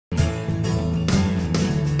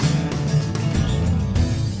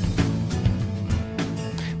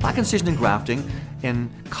Plaque incision and grafting, in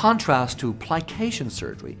contrast to plication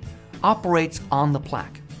surgery, operates on the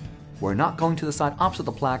plaque. We're not going to the side opposite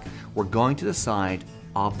the plaque, we're going to the side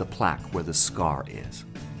of the plaque where the scar is.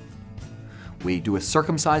 We do a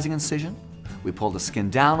circumcising incision, we pull the skin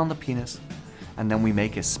down on the penis, and then we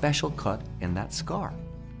make a special cut in that scar.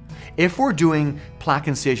 If we're doing plaque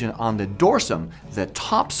incision on the dorsum, the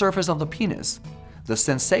top surface of the penis, the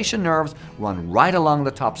sensation nerves run right along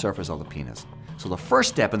the top surface of the penis. So the first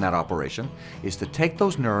step in that operation is to take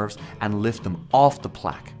those nerves and lift them off the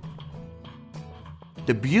plaque.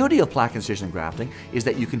 The beauty of plaque incision and grafting is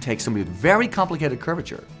that you can take somebody with very complicated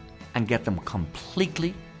curvature and get them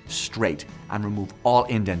completely straight and remove all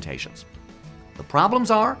indentations. The problems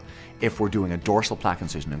are, if we're doing a dorsal plaque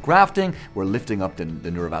incision and grafting, we're lifting up the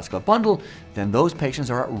neurovascular bundle, then those patients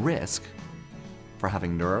are at risk for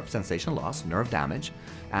having nerve sensation loss, nerve damage,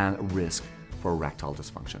 and risk for erectile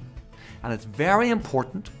dysfunction. And it's very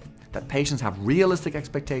important that patients have realistic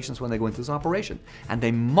expectations when they go into this operation, and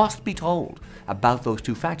they must be told about those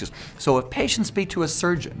two factors. So if patients speak to a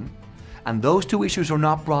surgeon and those two issues are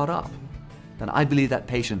not brought up, then I believe that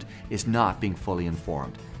patient is not being fully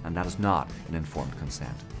informed, and that is not an informed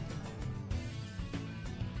consent.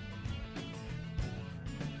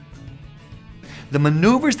 The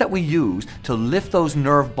maneuvers that we use to lift those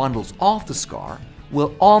nerve bundles off the scar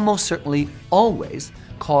will almost certainly always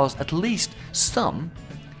cause at least some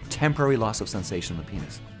temporary loss of sensation in the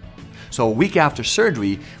penis. So a week after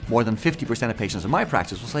surgery, more than 50% of patients in my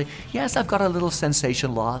practice will say, yes, I've got a little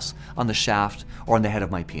sensation loss on the shaft or on the head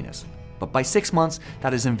of my penis. But by 6 months,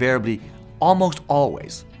 that is invariably almost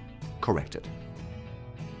always corrected.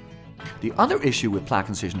 The other issue with plaque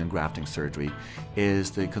incision and grafting surgery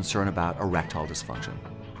is the concern about erectile dysfunction.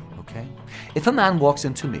 Okay? If a man walks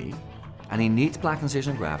into me and he needs plaque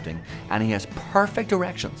incision and grafting and he has perfect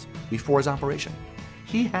erections before his operation,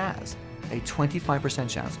 he has a 25%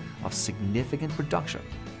 chance of significant reduction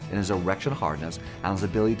in his erection hardness and his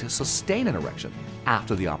ability to sustain an erection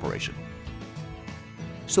after the operation.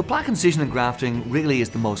 So plaque incision and grafting really is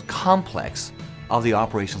the most complex of the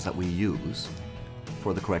operations that we use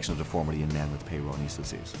for the correction of deformity in men with Peyronie's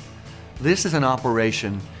disease. This is an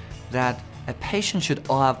operation that a patient should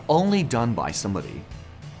have only done by somebody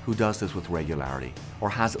who does this with regularity or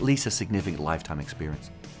has at least a significant lifetime experience.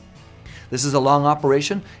 This is a long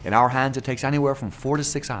operation. In our hands, it takes anywhere from 4 to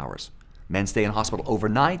 6 hours. Men stay in hospital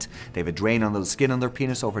overnight. They have a drain under the skin on their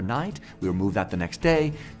penis overnight. We remove that the next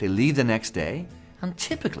day. They leave the next day, and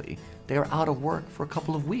typically they are out of work for a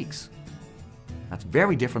couple of weeks. That's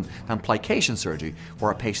very different than plication surgery,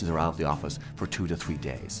 where our patients are out of the office for 2 to 3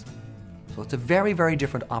 days. So it's a very, very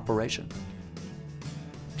different operation.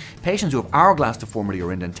 Patients who have hourglass deformity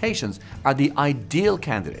or indentations are the ideal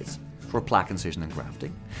candidates for plaque incision and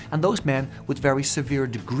grafting, and those men with very severe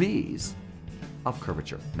degrees of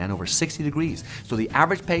curvature, men over 60 degrees. So the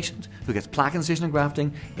average patient who gets plaque incision and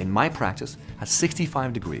grafting in my practice has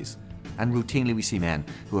 65 degrees, and routinely we see men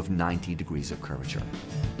who have 90 degrees of curvature.